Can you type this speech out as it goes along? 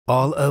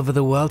All over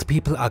the world,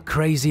 people are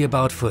crazy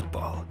about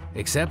football,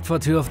 except for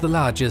two of the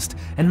largest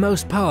and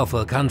most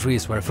powerful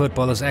countries where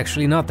football is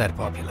actually not that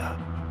popular.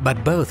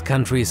 But both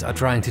countries are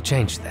trying to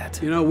change that.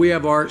 You know, we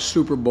have our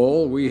Super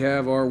Bowl, we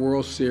have our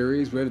World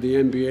Series, we have the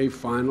NBA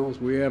Finals,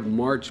 we have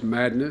March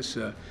Madness,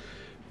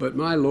 but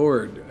my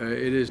lord,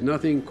 it is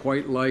nothing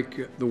quite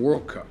like the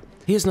World Cup.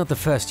 He is not the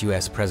first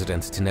US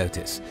president to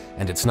notice,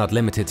 and it's not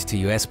limited to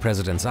US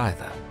presidents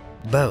either.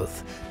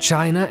 Both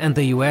China and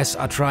the US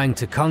are trying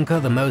to conquer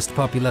the most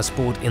popular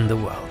sport in the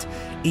world,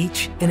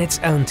 each in its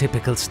own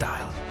typical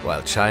style.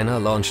 While China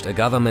launched a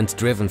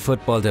government-driven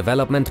football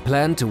development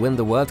plan to win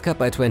the World Cup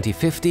by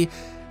 2050,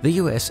 the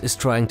US is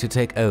trying to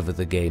take over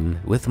the game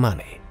with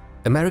money.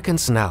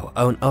 Americans now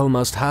own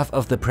almost half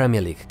of the Premier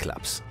League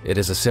clubs. It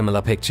is a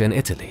similar picture in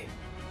Italy.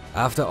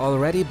 After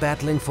already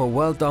battling for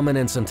world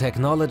dominance in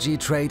technology,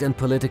 trade and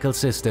political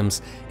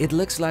systems, it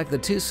looks like the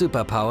two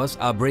superpowers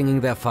are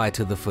bringing their fight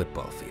to the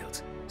football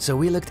field. So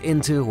we looked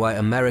into why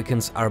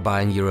Americans are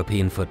buying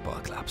European football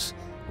clubs.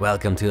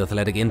 Welcome to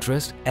Athletic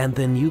Interest and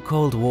the new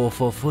Cold War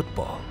for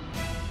football.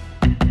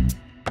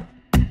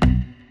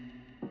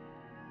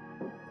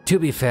 To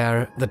be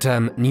fair, the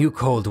term New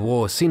Cold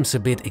War seems a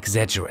bit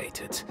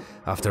exaggerated.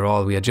 After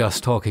all, we are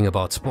just talking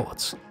about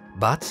sports.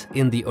 But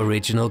in the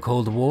original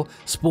Cold War,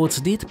 sports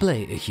did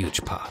play a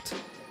huge part.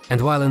 And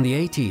while in the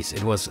 80s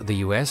it was the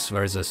US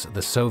versus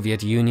the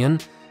Soviet Union,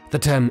 the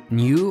term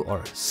New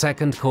or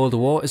Second Cold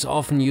War is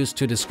often used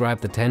to describe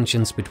the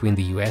tensions between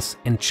the US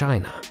and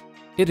China.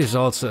 It is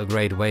also a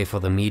great way for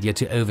the media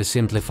to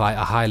oversimplify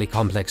a highly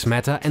complex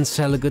matter and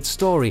sell a good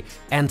story.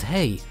 And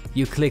hey,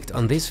 you clicked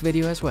on this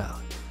video as well.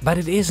 But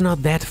it is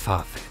not that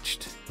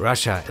far-fetched.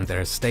 Russia and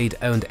their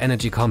state-owned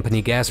energy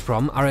company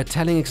Gazprom are a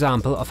telling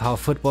example of how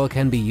football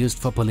can be used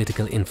for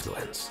political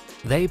influence.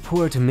 They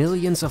poured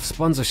millions of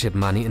sponsorship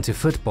money into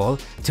football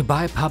to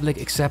buy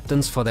public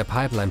acceptance for their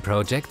pipeline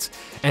projects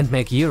and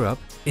make Europe,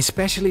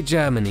 especially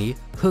Germany,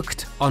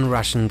 hooked on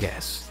Russian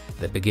gas.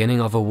 The beginning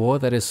of a war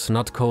that is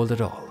not cold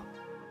at all.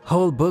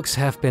 Whole books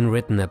have been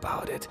written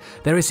about it.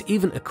 There is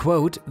even a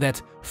quote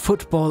that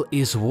football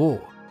is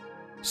war.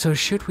 So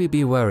should we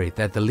be worried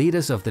that the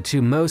leaders of the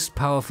two most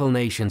powerful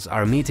nations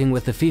are meeting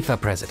with the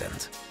FIFA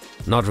president?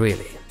 Not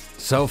really.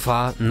 So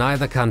far,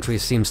 neither country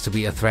seems to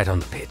be a threat on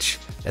the pitch,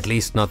 at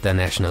least not their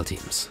national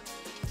teams.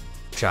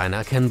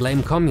 China can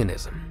blame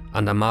communism.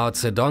 Under Mao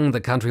Zedong, the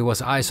country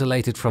was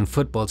isolated from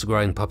football's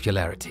growing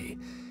popularity.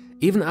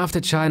 Even after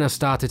China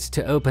started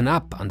to open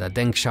up under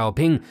Deng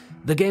Xiaoping,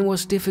 the game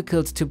was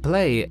difficult to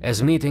play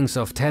as meetings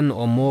of 10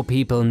 or more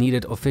people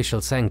needed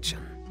official sanction.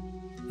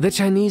 The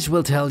Chinese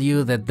will tell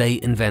you that they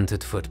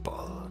invented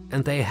football,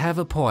 and they have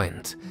a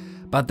point,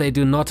 but they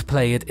do not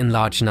play it in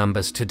large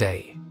numbers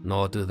today,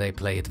 nor do they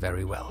play it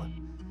very well.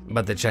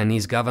 But the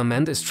Chinese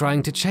government is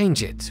trying to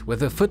change it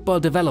with a football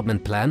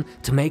development plan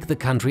to make the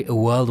country a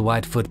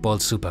worldwide football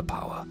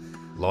superpower.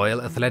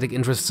 Loyal Athletic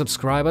Interest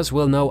subscribers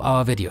will know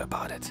our video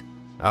about it.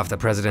 After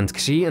President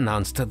Xi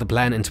announced the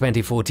plan in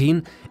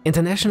 2014,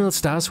 international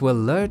stars were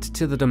lured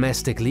to the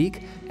domestic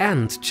league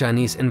and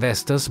Chinese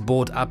investors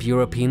bought up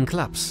European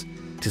clubs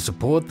to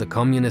support the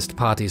Communist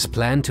Party's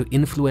plan to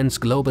influence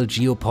global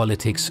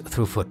geopolitics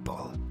through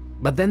football.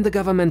 But then the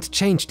government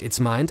changed its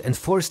mind and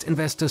forced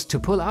investors to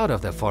pull out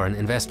of their foreign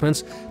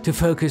investments to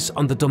focus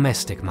on the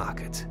domestic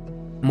market.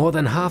 More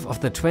than half of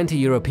the 20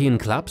 European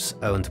clubs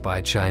owned by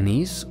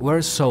Chinese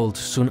were sold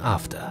soon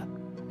after.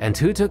 And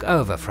who took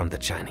over from the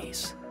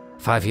Chinese?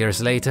 5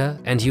 years later,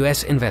 and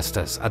US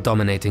investors are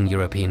dominating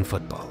European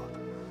football.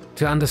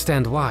 To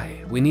understand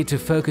why, we need to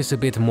focus a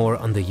bit more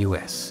on the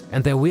US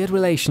and their weird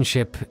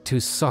relationship to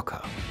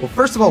soccer. Well,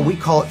 first of all, we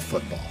call it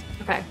football.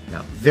 Okay.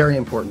 Now, very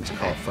important to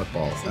call it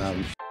football.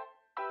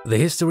 The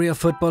history of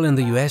football in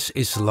the US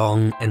is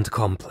long and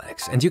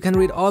complex, and you can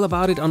read all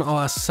about it on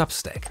our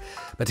Substack.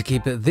 But to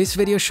keep this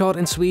video short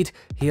and sweet,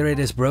 here it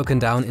is broken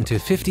down into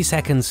 50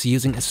 seconds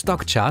using a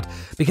stock chart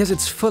because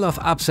it's full of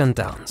ups and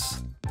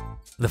downs.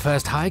 The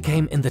first high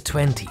came in the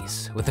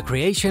 20s, with the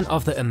creation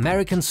of the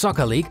American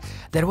Soccer League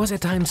that was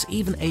at times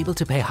even able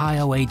to pay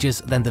higher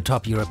wages than the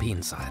top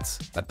European sides.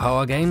 But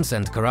power games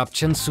and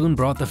corruption soon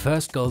brought the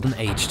first golden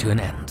age to an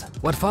end.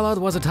 What followed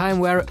was a time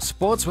where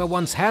sports where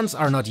one's hands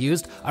are not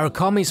used are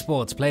commie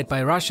sports played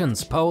by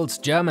Russians, Poles,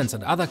 Germans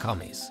and other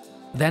commies.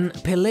 Then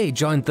Pelé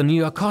joined the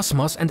New York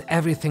Cosmos and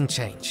everything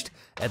changed.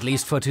 At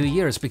least for 2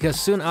 years, because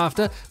soon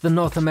after, the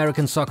North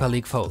American Soccer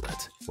League folded.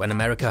 When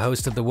America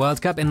hosted the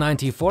World Cup in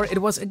 '94,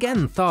 it was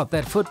again thought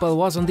that football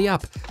was on the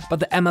up, but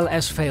the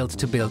MLS failed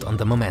to build on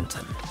the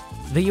momentum.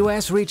 The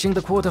US reaching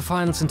the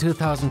quarterfinals in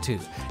 2002,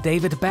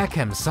 David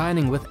Beckham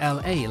signing with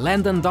LA,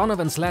 Landon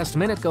Donovan's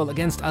last-minute goal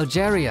against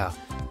Algeria.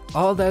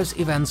 All those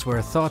events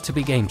were thought to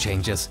be game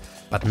changers,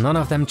 but none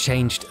of them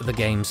changed the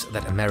games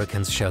that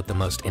Americans showed the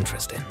most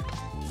interest in.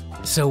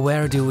 So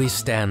where do we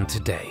stand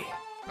today?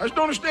 I just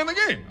don't understand the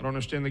game. I don't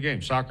understand the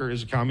game. Soccer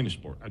is a communist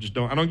sport. I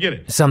don't get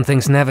it. Some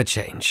things never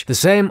change. The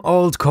same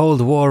old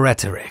Cold War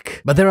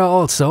rhetoric. But there are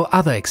also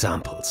other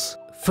examples.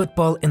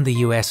 Football in the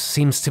US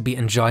seems to be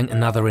enjoying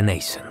another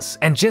renaissance,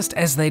 and just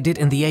as they did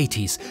in the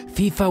 80s,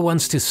 FIFA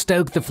wants to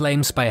stoke the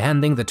flames by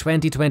handing the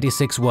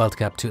 2026 World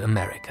Cup to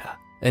America.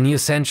 A new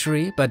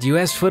century, but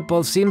US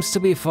football seems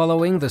to be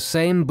following the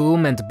same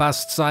boom and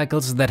bust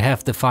cycles that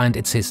have defined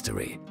its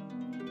history.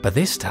 But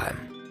this time,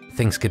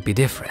 things could be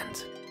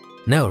different.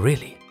 No,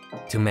 really.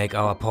 To make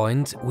our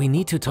point, we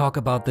need to talk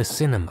about the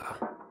cinema.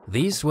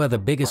 These were the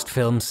biggest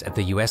films at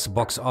the US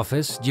box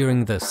office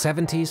during the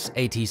 70s,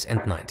 80s and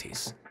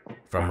 90s.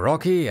 From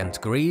Rocky and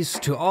Grease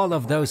to all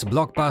of those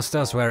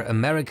blockbusters where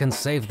Americans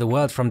saved the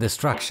world from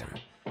destruction.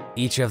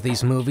 Each of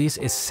these movies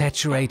is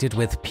saturated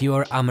with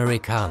pure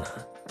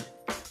Americana.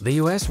 The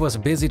US was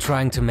busy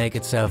trying to make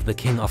itself the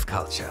king of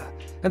culture,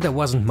 and there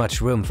wasn't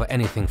much room for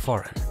anything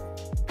foreign.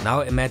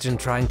 Now imagine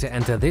trying to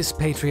enter this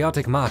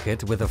patriotic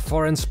market with a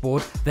foreign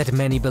sport that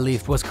many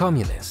believed was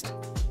communist.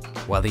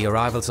 While the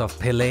arrivals of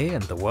Pelé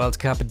and the World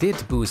Cup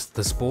did boost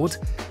the sport,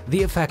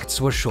 the effects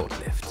were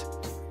short-lived.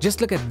 Just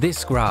look at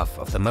this graph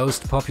of the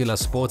most popular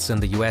sports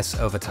in the US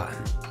over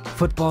time.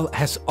 Football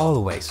has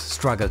always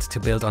struggled to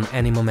build on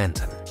any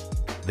momentum.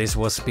 This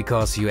was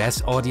because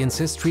US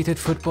audiences treated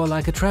football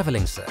like a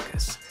traveling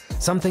circus,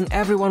 something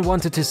everyone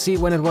wanted to see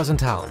when it was in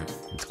town,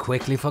 and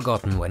quickly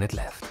forgotten when it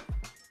left.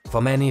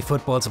 For many,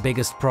 football's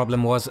biggest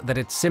problem was that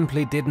it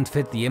simply didn't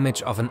fit the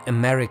image of an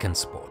American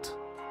sport.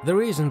 The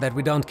reason that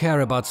we don't care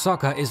about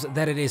soccer is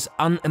that it is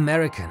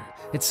un-American.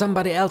 It's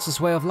somebody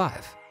else's way of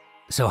life.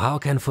 So how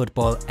can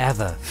football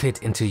ever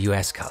fit into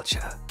US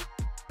culture?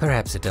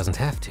 Perhaps it doesn't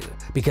have to,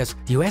 because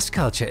US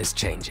culture is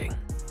changing.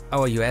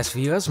 Our US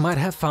viewers might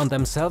have found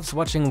themselves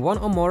watching one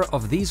or more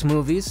of these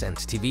movies and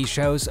TV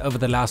shows over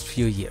the last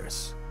few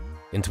years.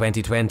 In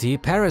 2020,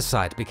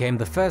 Parasite became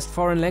the first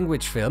foreign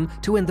language film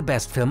to win the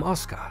Best Film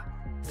Oscar.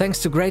 Thanks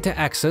to greater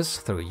access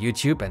through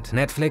YouTube and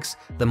Netflix,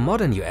 the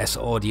modern US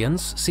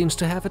audience seems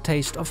to have a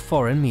taste of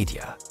foreign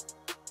media,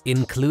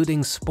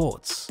 including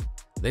sports.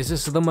 This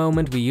is the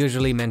moment we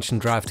usually mention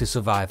Drive to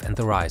Survive and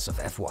the rise of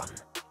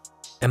F1.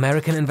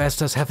 American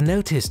investors have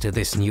noticed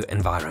this new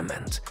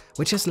environment,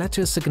 which has led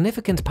to a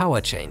significant power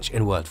change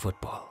in world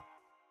football.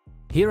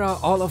 Here are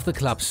all of the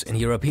clubs in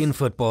European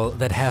football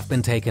that have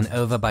been taken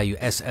over by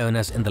US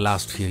owners in the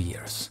last few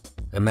years.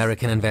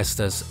 American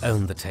investors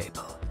own the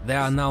table. There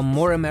are now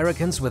more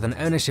Americans with an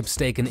ownership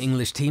stake in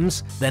English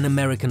teams than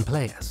American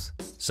players.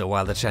 So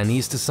while the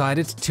Chinese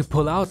decided to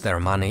pull out their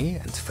money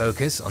and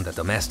focus on the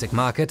domestic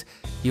market,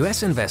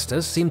 US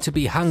investors seem to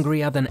be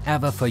hungrier than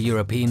ever for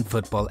European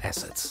football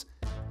assets.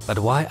 But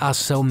why are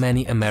so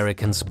many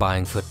Americans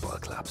buying football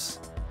clubs?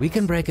 We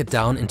can break it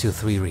down into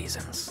 3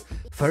 reasons.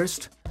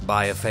 First,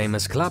 buy a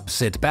famous club,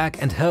 sit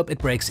back and hope it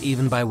breaks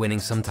even by winning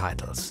some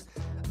titles.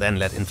 Then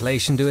let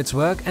inflation do its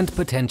work and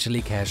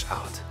potentially cash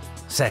out.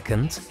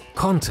 Second,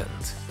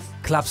 content.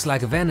 Clubs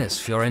like Venice,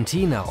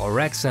 Fiorentina or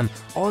Wrexham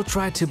all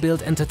try to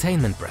build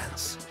entertainment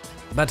brands.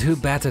 But who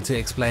better to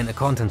explain a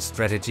content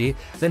strategy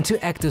than 2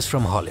 actors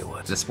from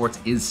Hollywood? The sports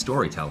is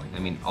storytelling. I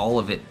mean, all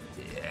of it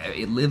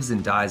lives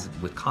and dies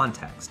with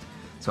context.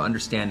 So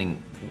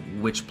understanding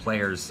which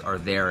players are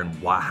there and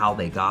how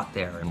they got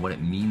there and what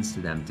it means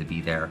to them to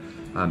be there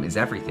is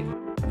everything.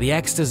 The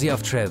ecstasy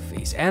of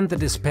trophies and the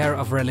despair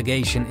of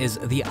relegation is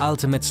the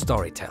ultimate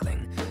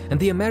storytelling. And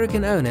the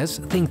American owners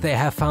think they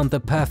have found the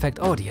perfect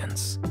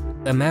audience.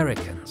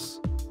 Americans.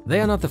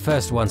 They are not the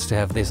first ones to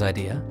have this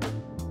idea.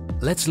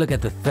 Let's look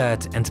at the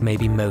third and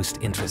maybe most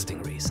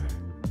interesting reason.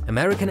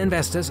 American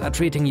investors are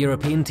treating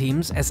European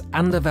teams as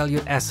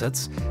undervalued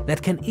assets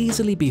that can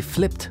easily be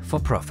flipped for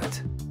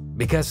profit.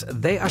 Because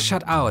they are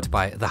shut out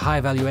by the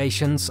high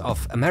valuations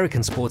of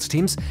American sports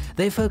teams,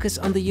 they focus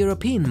on the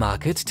European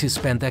market to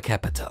spend their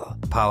capital,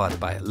 powered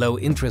by low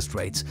interest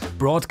rates,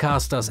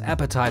 broadcasters'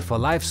 appetite for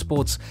live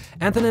sports,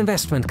 and an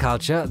investment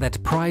culture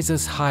that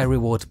prizes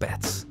high-reward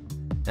bets.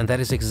 And that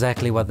is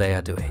exactly what they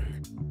are doing.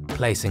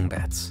 Placing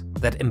bets.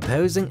 That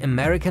imposing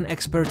American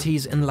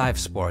expertise in live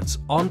sports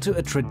onto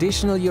a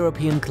traditional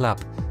European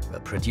club will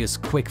produce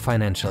quick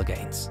financial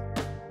gains.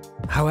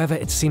 However,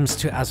 it seems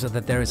to us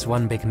that there is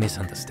one big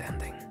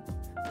misunderstanding.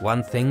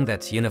 One thing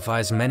that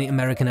unifies many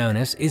American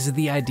owners is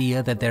the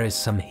idea that there is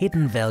some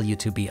hidden value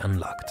to be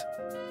unlocked.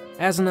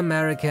 As an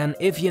American,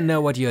 if you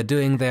know what you're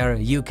doing there,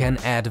 you can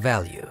add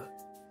value.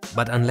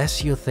 But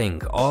unless you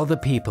think all the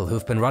people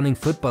who've been running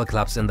football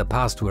clubs in the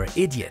past were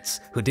idiots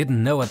who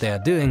didn't know what they are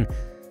doing,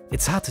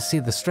 it's hard to see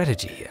the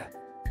strategy here.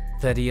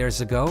 30 years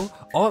ago,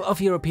 all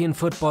of European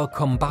football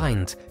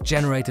combined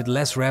generated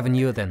less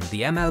revenue than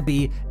the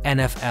MLB,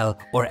 NFL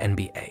or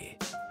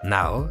NBA.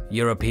 Now,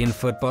 European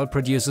football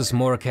produces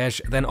more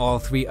cash than all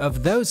 3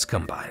 of those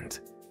combined.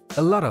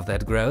 A lot of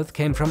that growth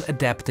came from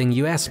adapting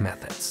US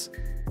methods.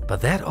 But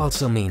that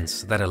also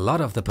means that a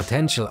lot of the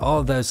potential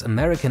all those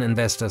American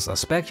investors are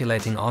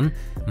speculating on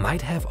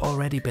might have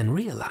already been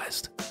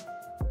realized.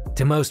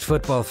 To most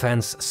football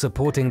fans,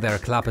 supporting their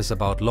club is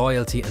about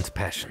loyalty and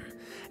passion.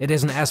 It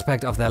is an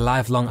aspect of their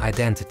lifelong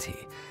identity,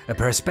 a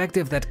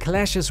perspective that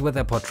clashes with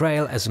their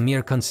portrayal as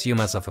mere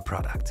consumers of a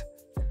product.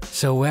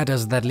 So where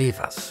does that leave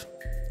us?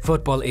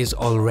 Football is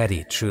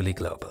already truly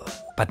global,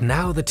 But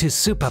now the two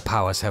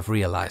superpowers have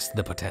realized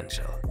the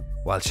potential.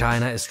 While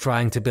China is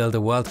trying to build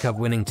a World Cup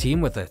winning team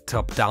with a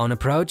top-down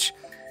approach,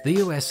 the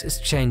US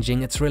is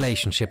changing its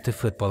relationship to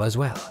football as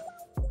well.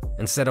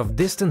 Instead of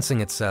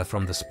distancing itself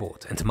from the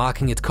sport and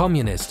marking it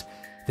communist,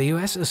 the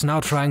US is now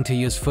trying to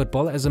use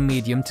football as a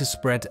medium to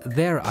spread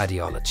their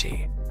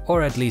ideology,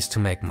 or at least to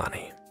make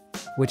money,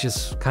 which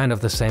is kind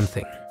of the same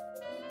thing.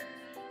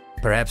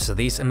 Perhaps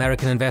these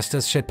American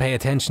investors should pay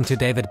attention to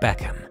David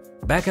Beckham.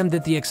 Beckham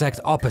did the exact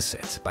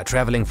opposite by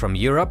traveling from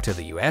Europe to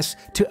the US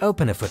to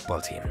open a football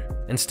team.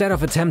 Instead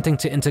of attempting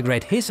to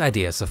integrate his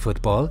ideas of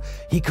football,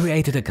 he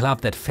created a club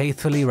that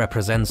faithfully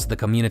represents the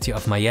community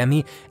of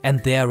Miami and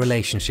their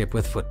relationship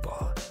with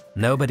football.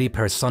 Nobody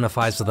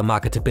personifies the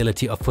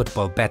marketability of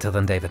football better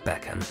than David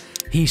Beckham.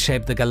 He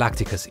shaped the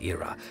Galacticos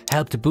era,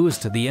 helped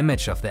boost the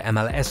image of the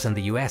MLS in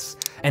the US,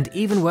 and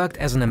even worked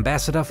as an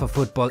ambassador for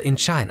football in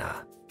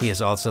China. He is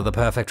also the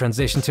perfect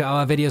transition to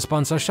our video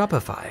sponsor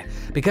Shopify,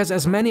 because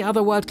as many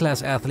other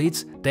world-class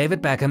athletes,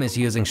 David Beckham is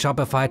using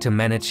Shopify to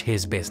manage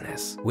his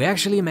business. We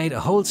actually made a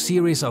whole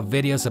series of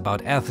videos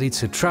about athletes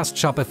who trust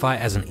Shopify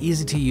as an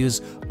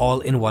easy-to-use,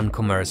 all-in-one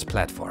commerce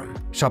platform.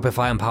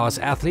 Shopify empowers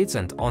athletes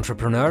and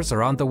entrepreneurs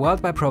around the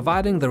world by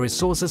providing the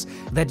resources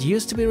that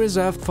used to be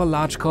reserved for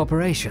large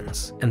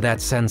corporations. In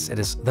that sense, it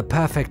is the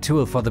perfect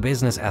tool for the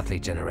business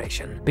athlete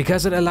generation,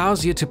 because it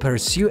allows you to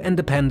pursue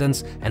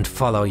independence and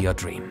follow your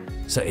dream.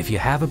 So if you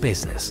have a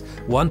business,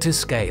 want to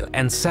scale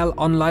and sell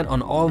online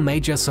on all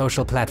major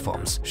social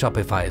platforms,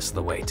 Shopify is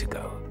the way to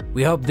go.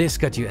 We hope this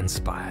got you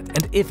inspired,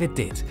 and if it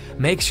did,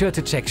 make sure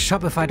to check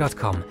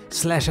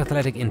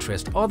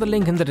shopify.com/athleticinterest or the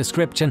link in the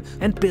description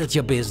and build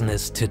your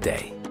business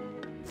today.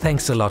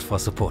 Thanks a lot for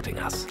supporting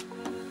us.